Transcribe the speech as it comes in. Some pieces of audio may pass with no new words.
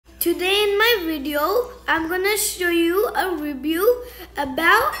Today in my video, I'm gonna show you a review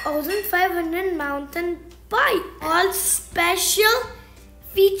about Ozone 500 mountain bike. All special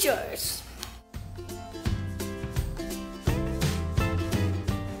features.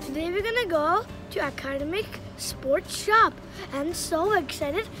 Today we're gonna go to academic sports shop. I'm so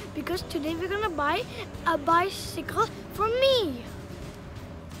excited because today we're gonna buy a bicycle for me.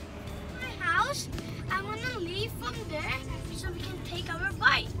 My house, I'm gonna leave from there so we can take our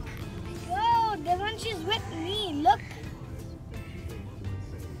bike. Go, the one she's with me, look.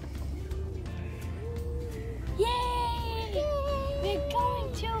 Yay! We're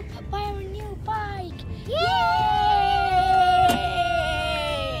going to buy our new bike. Yay!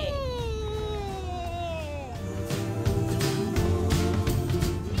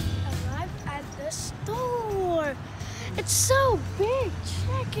 Arrived at the store. It's so big,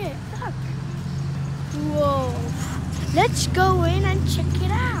 check it, look. Whoa. Let's go in and check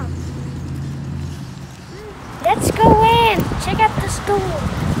it out. Let's go in. Check out the store.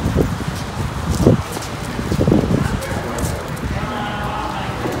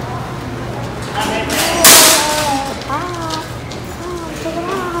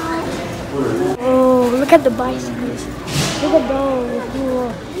 Oh, look at the bicycles. Look at those.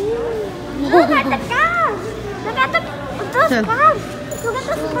 Look at the cars. Look at those cars. Look at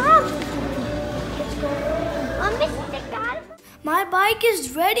those cars. My bike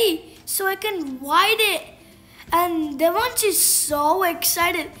is ready, so I can ride it. And Devon is so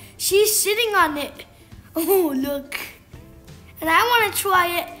excited. She's sitting on it. Oh, look. And I want to try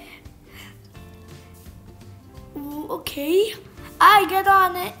it. Okay, I get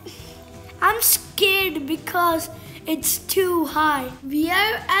on it. I'm scared because it's too high. We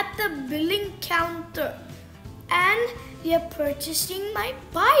are at the billing counter and we are purchasing my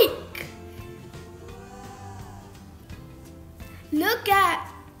bike. Look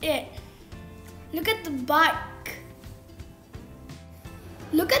at it. Look at the bike.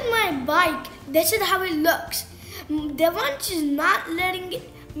 Look at my bike. This is how it looks. Devon is not letting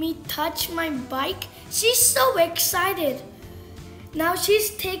me touch my bike. She's so excited. Now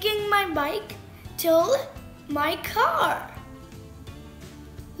she's taking my bike till my car.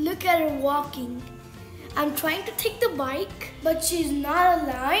 Look at her walking. I'm trying to take the bike, but she's not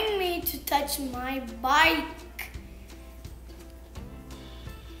allowing me to touch my bike.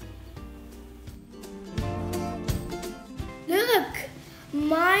 Look,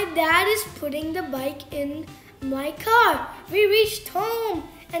 my dad is putting the bike in my car. We reached home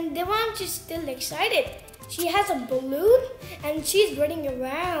and Devon is still excited. She has a balloon and she's running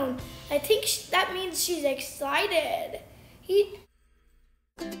around. I think that means she's excited.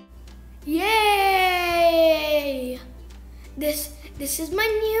 Yay! This is my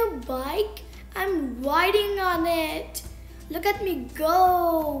new bike. I'm riding on it. Look at me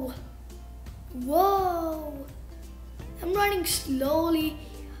go. Whoa. I'm running slowly.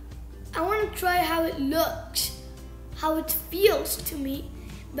 I want to try how it looks, how it feels to me.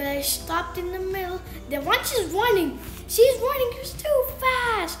 But I stopped in the middle. Then once she's running she's too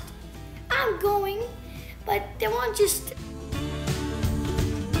fast. I'm going, but they won't just.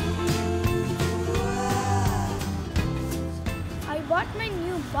 I bought my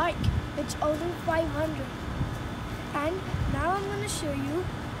new bike. It's Ozone 500. And now I'm going to show you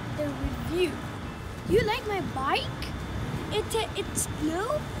the review. You like my bike? It's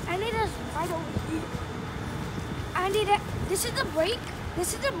blue and it has right over here. And this is the brake.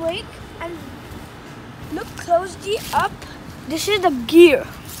 This is the brake. And look closely up. This is the gear.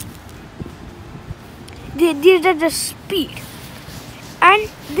 These are the speed. And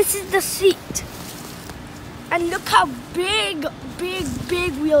this is the seat. And look how big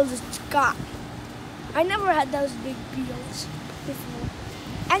wheels it's got. I never had those big wheels before.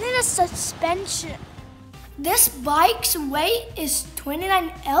 And then the suspension. This bike's weight is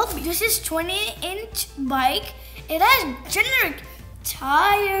 29 lb. This is 20-inch bike. It has generic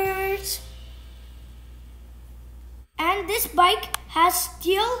tires. And this bike has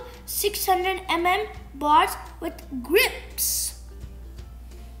steel 600 mm bars with grips.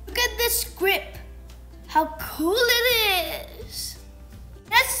 Look at this grip. How cool it is.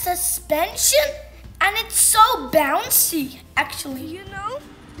 It has suspension and it's so bouncy actually. You know,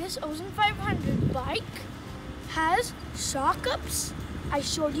 this Ozone 500 bike has shock ups. I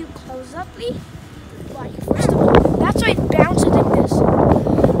showed you close-uply. Like, first of all, that's why it bounces like this.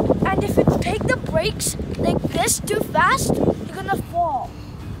 And if you take the brakes like this too fast, you're gonna fall.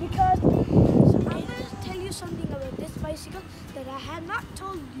 Because I'm gonna tell you something about this bicycle that I had not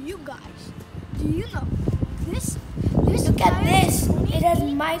told you guys. Do you know this? Look at this. It has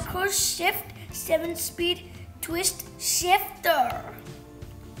Microshift 7-speed twist shifter.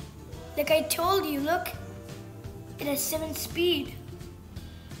 Like I told you, look, it has 7 speed.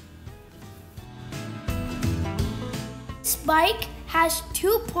 This bike has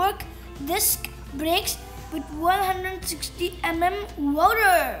 2 pork disc brakes with 160 mm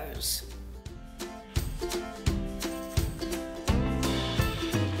rotors.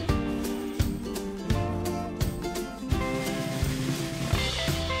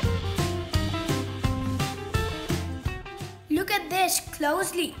 Look at this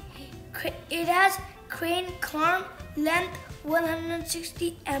closely. It has crane arm length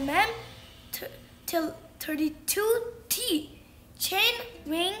 160 mm till 32 T, chain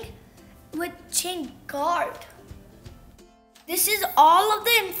ring with chain guard. This is all of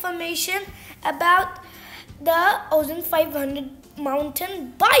the information about the Ozone 500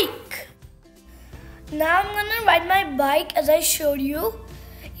 mountain bike. Now I'm gonna ride my bike as I showed you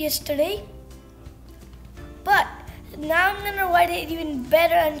yesterday, but now I'm gonna ride it even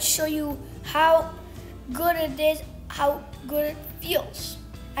better and show you how good it is, how good it feels.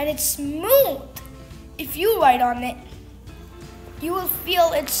 And it's smooth. If you ride on it, you will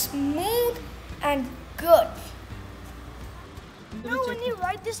feel it's smooth and good. You know, when you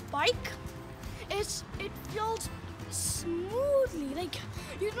ride this bike, it feels smoothly. Like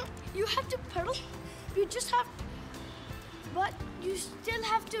you have to pedal. You just have, but you still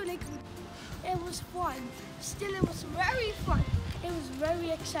have to like. It was fun. Still, it was very fun. It was very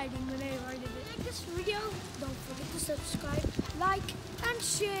exciting when I rode it. Like this video, don't forget to subscribe, like, and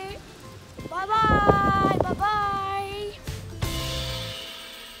share. Bye bye. Bye bye.